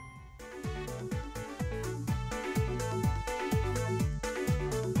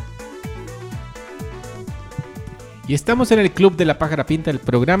 Y estamos en el Club de la Pájara Pinta, el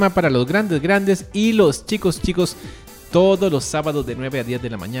programa para los grandes y los chicos, todos los sábados de 9 a 10 de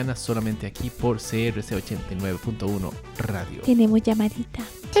la mañana, solamente aquí por CRC 89.1 Radio. Tenemos llamadita.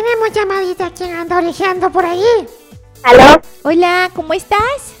 Tenemos llamadita. ¿Quién anda orejeando por ahí? ¿Aló? Hola, ¿cómo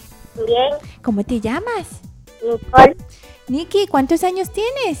estás? Bien. ¿Cómo te llamas? Nicole. Niki, ¿cuántos años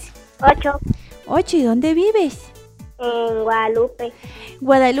tienes? 8. 8, ¿y dónde vives? En Guadalupe.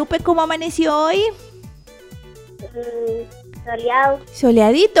 Guadalupe, ¿cómo amaneció hoy? Soleado.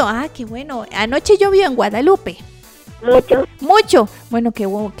 Soleadito, qué bueno. Anoche llovió en Guadalupe. Mucho. Bueno, qué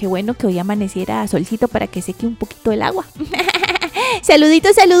bueno que hoy amaneciera solcito para que seque un poquito el agua.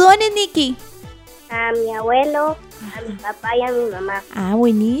 Saludones, Niki. A mi abuelo, a mi papá y a mi mamá.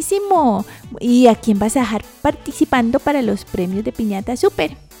 Buenísimo. ¿Y a quién vas a dejar participando para los premios de Piñata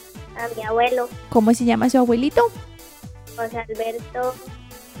Super? A mi abuelo. ¿Cómo se llama su abuelito? José Alberto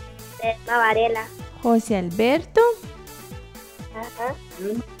Ledesma Varela. José Alberto. Ajá.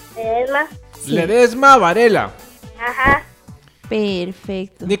 Ledesma. Sí. Ledesma Varela. Ajá.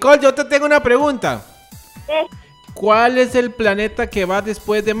 Perfecto. Nicole, yo te tengo una pregunta. ¿Qué? ¿Cuál es el planeta que va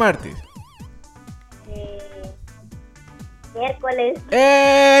después de Marte? Miércoles.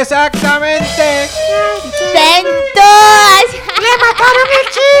 ¡Exactamente! ¡Centos! ¡Le mataron el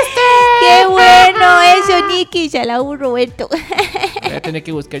chiste! ¡Qué bueno eso, Niki! Ya la Roberto. Voy a tener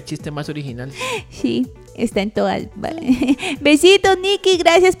que buscar chiste más original. Sí, está en todas. Besitos, Niki,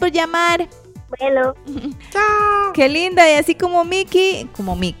 gracias por llamar. Bueno. Chao. Qué linda, y así como Niki,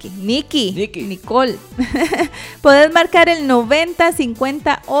 Nicole. Puedes marcar el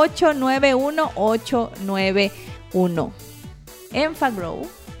 90-50-891-891. En Fagrow.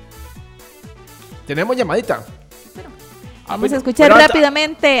 Tenemos llamadita. Vamos a escuchar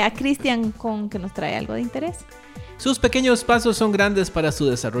rápidamente a Cristian que nos trae algo de interés. Sus pequeños pasos son grandes para su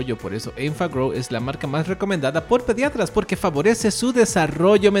desarrollo, por eso Enfagrow es la marca más recomendada por pediatras porque favorece su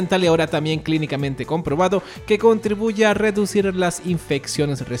desarrollo mental y ahora también clínicamente comprobado que contribuye a reducir las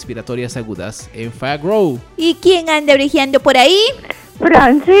infecciones respiratorias agudas. Enfagrow. ¿Y quién anda orejeando por ahí?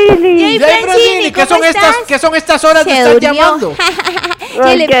 Francini. ¡Hey, Francini! ¿Qué son estas horas de estar llamando?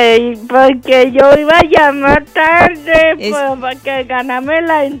 Porque yo iba a llamar tarde para que ganarme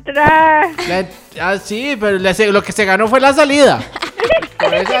la entrada. Sí, pero lo que se ganó fue la salida.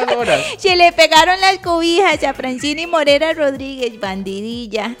 Por esas horas. Se le pegaron las cobijas a Francini Morera Rodríguez,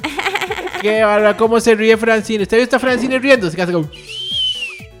 bandidilla. Qué barba, cómo se ríe Francini. ¿Usted vio a Francini riendo? Se hace como...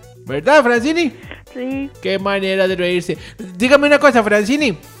 ¿Verdad, Francini? Sí. Qué manera de reírse. Dígame una cosa,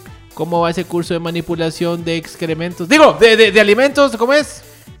 Francini. ¿Cómo va ese curso de manipulación de excrementos? Digo, de alimentos, ¿cómo es?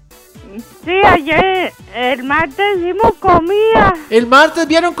 Sí, ayer, el martes hicimos comida. ¿El martes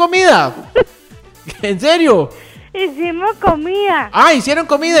vieron comida? ¿En serio? Hicimos comida. Hicieron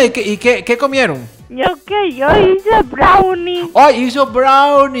comida. ¿Y qué comieron? Yo hice brownies. ¡Oh, hizo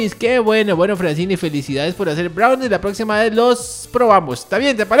brownies! ¡Qué bueno! Bueno, Francine, felicidades por hacer brownies. La próxima vez los probamos. ¿Está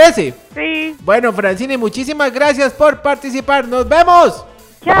bien? ¿Te parece? Sí. Bueno, Francine, muchísimas gracias por participar. ¡Nos vemos!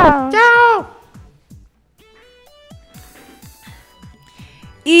 Chao. ¡Chao!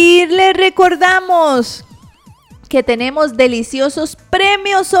 Y les recordamos que tenemos deliciosos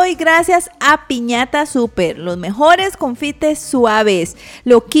premios hoy gracias a Piñata Super. Los mejores confites suaves,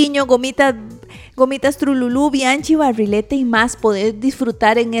 loquiño, gomitas Trululú, Bianchi, barrilete y más. Podés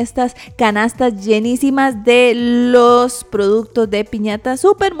disfrutar en estas canastas llenísimas de los productos de Piñata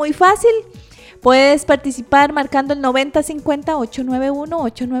Super. Muy fácil. Puedes participar marcando el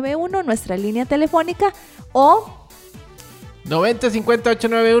 9050-891-891, nuestra línea telefónica, o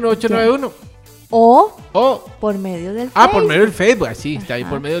 9050-891-891. O por medio del Facebook. Por medio del Facebook, sí, está ahí,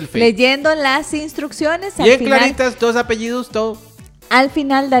 por medio del Facebook. Leyendo las instrucciones. Bien claritas, 2 apellidos, todo. Al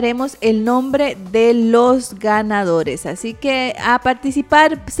final daremos el nombre de los ganadores. Así que a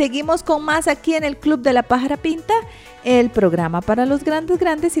participar. Seguimos con más aquí en el Club de la Pájara Pinta, el programa para los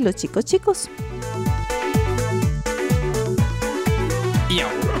grandes y los chicos. Y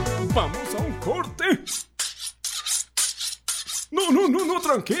ahora vamos a un corte. No,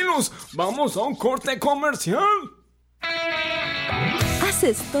 tranquilos. Vamos a un corte comercial.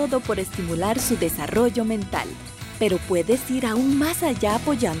 Haces todo por estimular su desarrollo mental, pero puedes ir aún más allá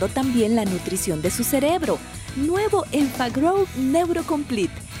apoyando también la nutrición de su cerebro. Nuevo Enfagrow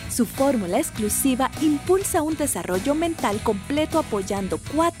Neurocomplete. Su fórmula exclusiva impulsa un desarrollo mental completo apoyando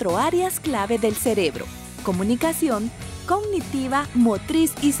 4 áreas clave del cerebro: comunicación, cognitiva,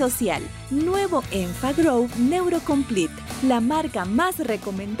 motriz y social. Nuevo Enfagrow Neurocomplete, la marca más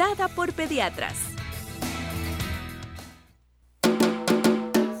recomendada por pediatras.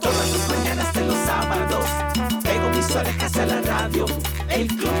 Todas las mañanas de los sábados pego mis orejas a la radio. El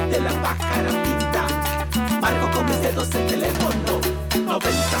Club de la Pájara Pinta. Marco con mis dedos el teléfono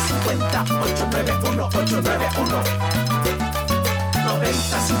 9050-891-891.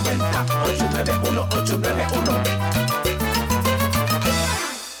 9050-891-891.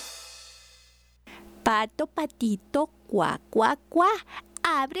 Pato, patito, cuá, cuá, cuá.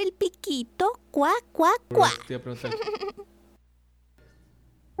 Abre el piquito, cuá, cuá, cuá.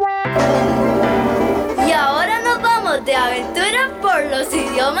 Y ahora nos vamos de aventura por los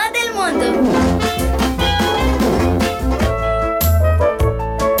idiomas del mundo.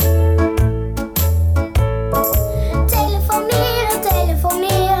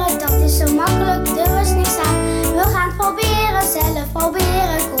 Telefoneren, dat is zo makkelijk, er is niks aan. We gaan het proberen, zelf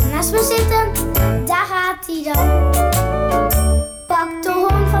proberen. Kom naast me zitten, daar gaat hij dan. Pak de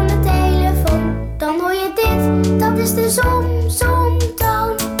hoorn van de telefoon, dan hoor je dit, dat is de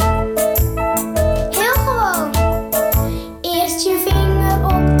zoomtoon. Heel gewoon. Eerst je vinger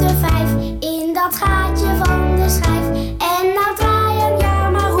op de 5, in dat gaatje van de schijf. En nou draaien, ja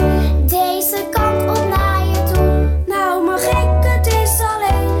maar hoe, deze kant op naar je toe. Nou maar gek, het is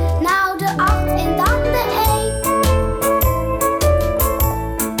alleen, nou de 8 en dan de 1.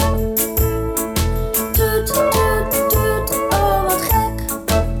 Toet, toet, toet, oh wat gek.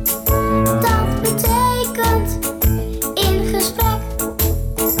 Dat betekent in gesprek.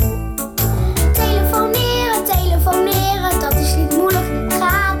 Telefoneren, dat is niet moeilijk,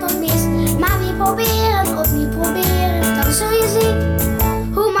 gaat nog mis. Maar weer proberen, opnieuw proberen, dan zul je zien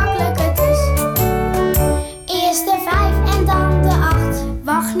hoe makkelijk het is. Eerst de 5 en dan de 8.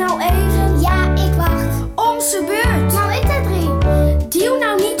 Wacht nou even, ja ik wacht. Om z'n beurt. Nou ik de 3. Duw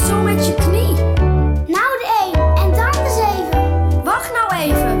nou niet zo met je knie. Nou de 1 en dan de 7. Wacht nou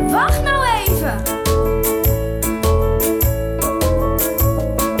even, wacht nou even.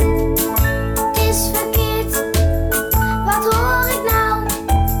 Het is verkeerd, wat hoor ik nou?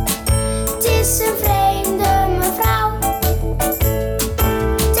 Het is een vreemde mevrouw.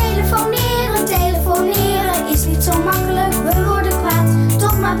 Telefoneren is niet zo makkelijk, we worden kwaad.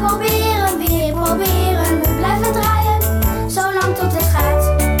 Toch maar proberen, weer proberen. We blijven draaien, zolang tot het gaat.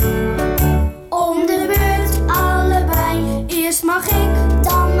 Om de beurt, allebei. Eerst mag ik,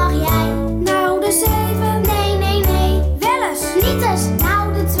 dan mag jij. Nou de 7, nee, wel eens, niet eens.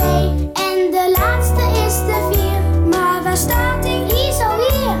 Nou de 2, en de laatste is de 4. Maar waar staat hij? Hier, zo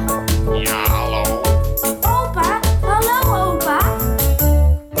hier. Ja, hallo. Opa, hallo opa.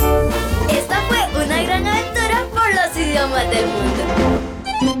 Esta fue una gran aventura por los idiomas del mundo.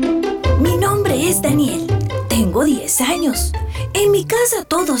 Mi nombre es Daniel. Tengo 10 años. En mi casa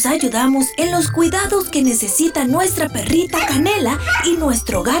todos ayudamos en los cuidados que necesita nuestra perrita Canela y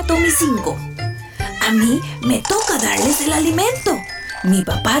nuestro gato Micingo. A mí me toca darles el alimento. Mi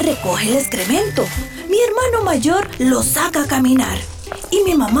papá recoge el excremento. Mi hermano mayor los saca a caminar. Y y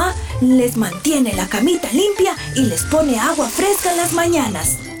mi mamá les mantiene la camita limpia y les pone agua fresca en las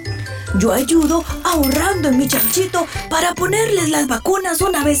mañanas. Yo ayudo ahorrando en mi chanchito para ponerles las vacunas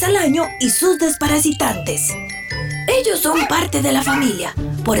una vez al año y sus desparasitantes. Ellos son parte de la familia,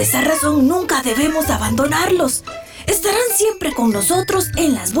 por esa razón nunca debemos abandonarlos. Estarán siempre con nosotros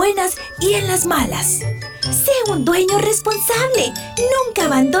en las buenas y en las malas. Sé un dueño responsable. Nunca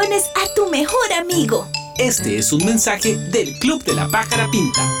abandones a tu mejor amigo. Este es un mensaje del Club de la Pájara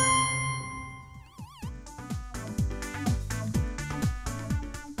Pinta.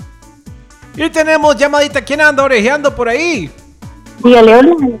 Y tenemos llamadita. ¿Quién anda orejeando por ahí? Dígale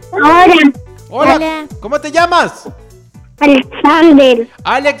hola. Hola. Hola. ¿Cómo te llamas? Alexander.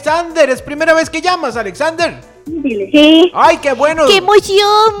 Alexander, ¿es primera vez que llamas, Alexander? Sí. ¡Ay, qué bueno! ¡Qué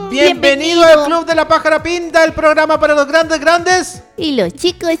emoción! Bienvenido al Club de la Pájara Pinta, el programa para los grandes. Y los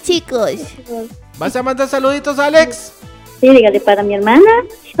chicos. ¿Vas a mandar saluditos, Alex? Sí, dígale para mi hermana,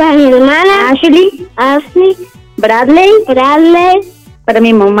 Ashley, Bradley, para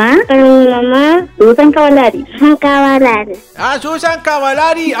mi mamá, Susan Cavallari. Ah, Susan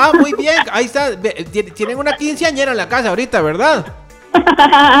Cavallari. Ah, muy bien. Ahí está. Tienen una quinceañera en la casa ahorita, ¿verdad?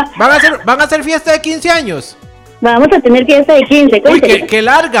 ¿Van a hacer fiesta de 15 años? Vamos a tener fiesta de 15. Uy, qué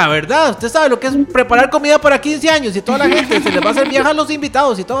larga, ¿verdad? Usted sabe lo que es preparar comida para 15 años y toda la gente se les va a hacer viajar los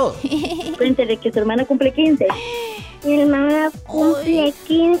invitados y todo. Cuéntele que su hermana cumple 15. Mi hermana cumple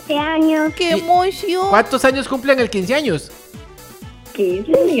 15 años. ¡Qué emoción! ¿Cuántos años cumplen el 15 años?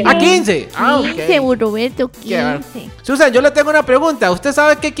 15. ¿A 15? Ah, ok. 15, Roberto, 15. Susan, yo le tengo una pregunta. ¿Usted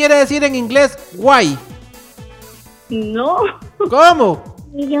sabe qué quiere decir en inglés why? No. ¿Cómo?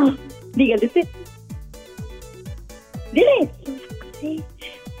 Y yo. Dígale usted. Dile. Sí.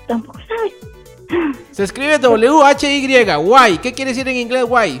 Tampoco sabe. Se escribe W-H-Y, why. ¿Qué quiere decir en inglés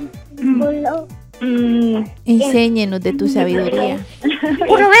why? Enséñenos de tu sabiduría.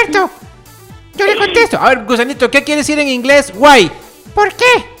 Roberto, yo le contesto. A ver, Gusanito, ¿qué quiere decir en inglés why? ¿Por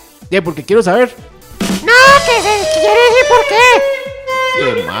qué? Porque quiero saber. No, que quiere decir por qué.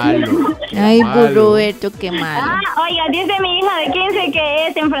 Qué malo. Ay, Roberto, qué malo. Oiga, dice mi hija de 15 que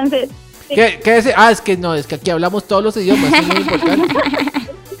es en francés. ¿Qué es? Ah, es que aquí hablamos todos los idiomas, es muy importante.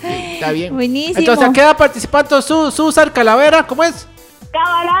 Sí, está bien. Buenísimo. Entonces, queda participando Susan Calavera, ¿cómo es?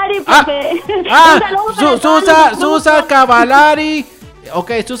 Cavallari, Susan Cavallari.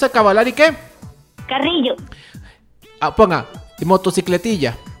 Ok, Susan Cavallari, ¿qué? Carrillo. Ponga,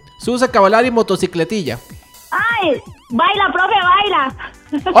 motocicletilla. Susan Cavallari, motocicletilla. Ay, baila, profe, baila.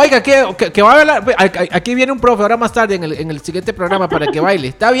 Oiga, que va a bailar. Aquí viene un profe ahora más tarde en el siguiente programa para que baile.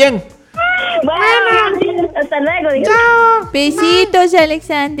 ¿Está bien? Bueno, hasta luego. Chao. Besitos,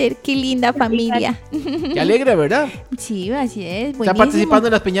 Alexander. Qué linda familia. Qué alegre, ¿verdad? Sí, así es. Buenísimo. Está participando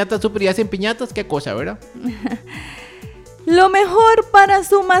en las piñatas super y hacen piñatas. Qué cosa, ¿verdad? Lo mejor para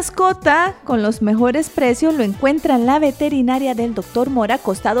su mascota, con los mejores precios, lo encuentra en la veterinaria del Dr. Mora,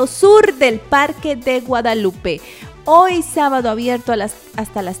 costado sur del Parque de Guadalupe. Hoy sábado abierto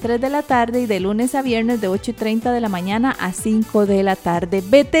hasta las 3 de la tarde y de lunes a viernes de 8:30 de la mañana a 5 de la tarde.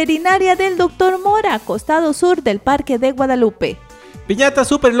 Veterinaria del Dr. Mora, costado sur del Parque de Guadalupe. Piñata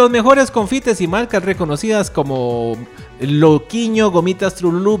Super, los mejores confites y marcas reconocidas como Loquiño, Gomitas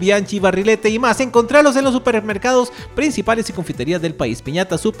Trululú, Bianchi, Barrilete y más. Encontralos en los supermercados principales y confiterías del país.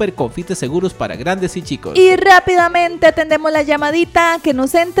 Piñata Super, confites seguros para grandes y chicos. Y rápidamente atendemos la llamadita que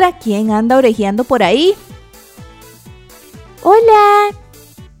nos entra. ¿Quién anda orejeando por ahí? Hola.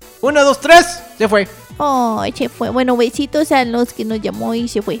 1, 2, 3, se fue. Oh, se fue. Bueno, besitos a los que nos llamó y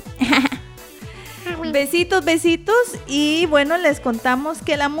se fue. Besitos, besitos. Y bueno, les contamos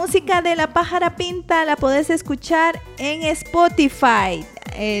que la música de La Pájara Pinta la podés escuchar en Spotify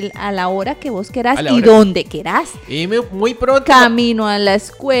a la hora que vos querás y donde querás. Y muy pronto. Camino a la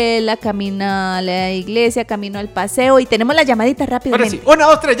escuela, camino a la iglesia, camino al paseo. Y tenemos la llamadita rápidamente. Ahora sí, 1,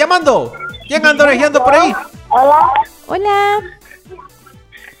 2, 3, llamando. ¿Quién anda orejeando por ahí? Hola. Hola.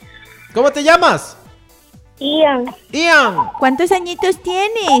 ¿Cómo te llamas? Ian. ¿Cuántos añitos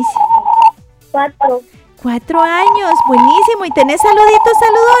tienes? 4. 4 años, buenísimo. ¿Y tenés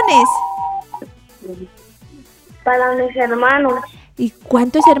saludones? Para mis hermanos. ¿Y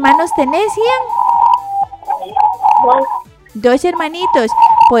cuántos hermanos tenés, Ian? 2 hermanitos.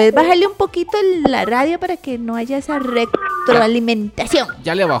 ¿Puedes bajarle un poquito la radio para que no haya esa retroalimentación?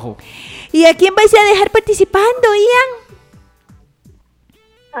 Ya le bajo. ¿Y a quién vais a dejar participando, Ian?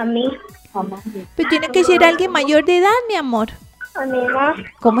 A mí. Pero tiene que ser alguien mayor de edad, mi amor. A mi mamá.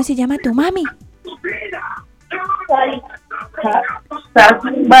 ¿Cómo se llama tu mami?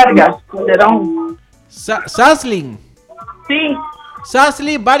 Saslin Vargas Calderón. Saslin. Sí.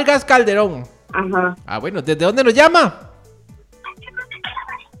 Saslin Vargas Calderón. Ajá. Ah, bueno, ¿desde dónde nos llama?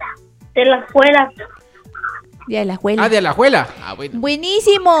 De la escuela. Día de la abuela. Ah, de la abuela. Ah, bueno.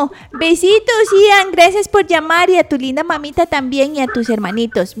 Buenísimo. Besitos, Ian. Gracias por llamar y a tu linda mamita también y a tus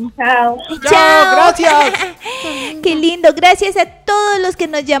hermanitos. Chao. Chao, gracias. Qué lindo. Gracias a todos los que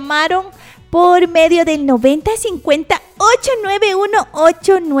nos llamaron por medio del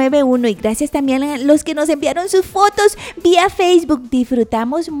 9050-891-891. Y gracias también a los que nos enviaron sus fotos vía Facebook.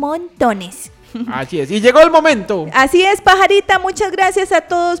 Disfrutamos montones. Así es, y llegó el momento. Así es, Pajarita, muchas gracias a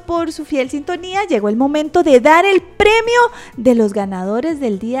todos por su fiel sintonía. Llegó el momento de dar el premio de los ganadores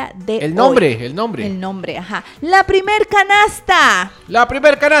del día de hoy. El nombre. El nombre, ajá. La primer canasta. La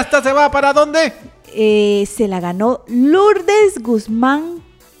primer canasta se va ¿para dónde? Se la ganó Lourdes Guzmán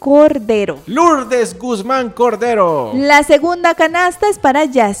Cordero. Lourdes Guzmán Cordero. La segunda canasta es para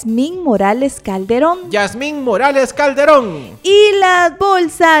Yasmín Morales Calderón. Yasmín Morales Calderón. Y las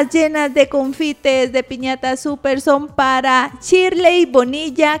bolsas llenas de confites de piñata super son para Shirley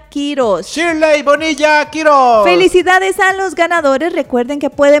Bonilla Quiros. Shirley Bonilla Quiros. Felicidades a los ganadores. Recuerden que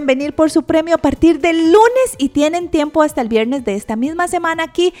pueden venir por su premio a partir del lunes y tienen tiempo hasta el viernes de esta misma semana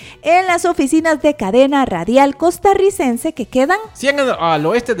aquí en las oficinas de Cadena Radial Costarricense que quedan 100 al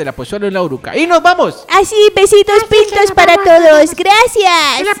oeste de la Pozuelo en la Uruca. Y nos vamos. Así, besitos pintos para todos.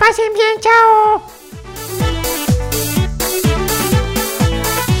 Gracias. Que la pasen bien, chao.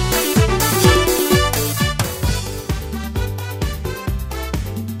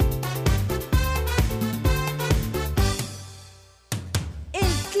 El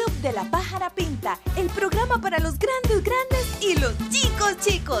Club de la Pájara Pinta, el programa para los grandes y los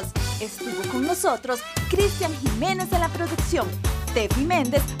chicos. Estuvo con nosotros Cristian Jiménez en la producción, Tefi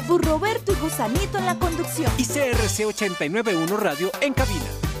Méndez, Burroberto y Gusanito en la conducción. Y CRC891 Radio en cabina.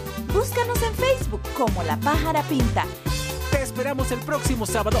 Búscanos en Facebook como La Pájara Pinta. Te esperamos el próximo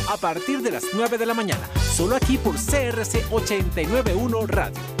sábado a partir de las 9 de la mañana, solo aquí por CRC891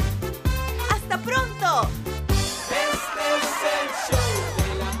 Radio. ¡Hasta pronto!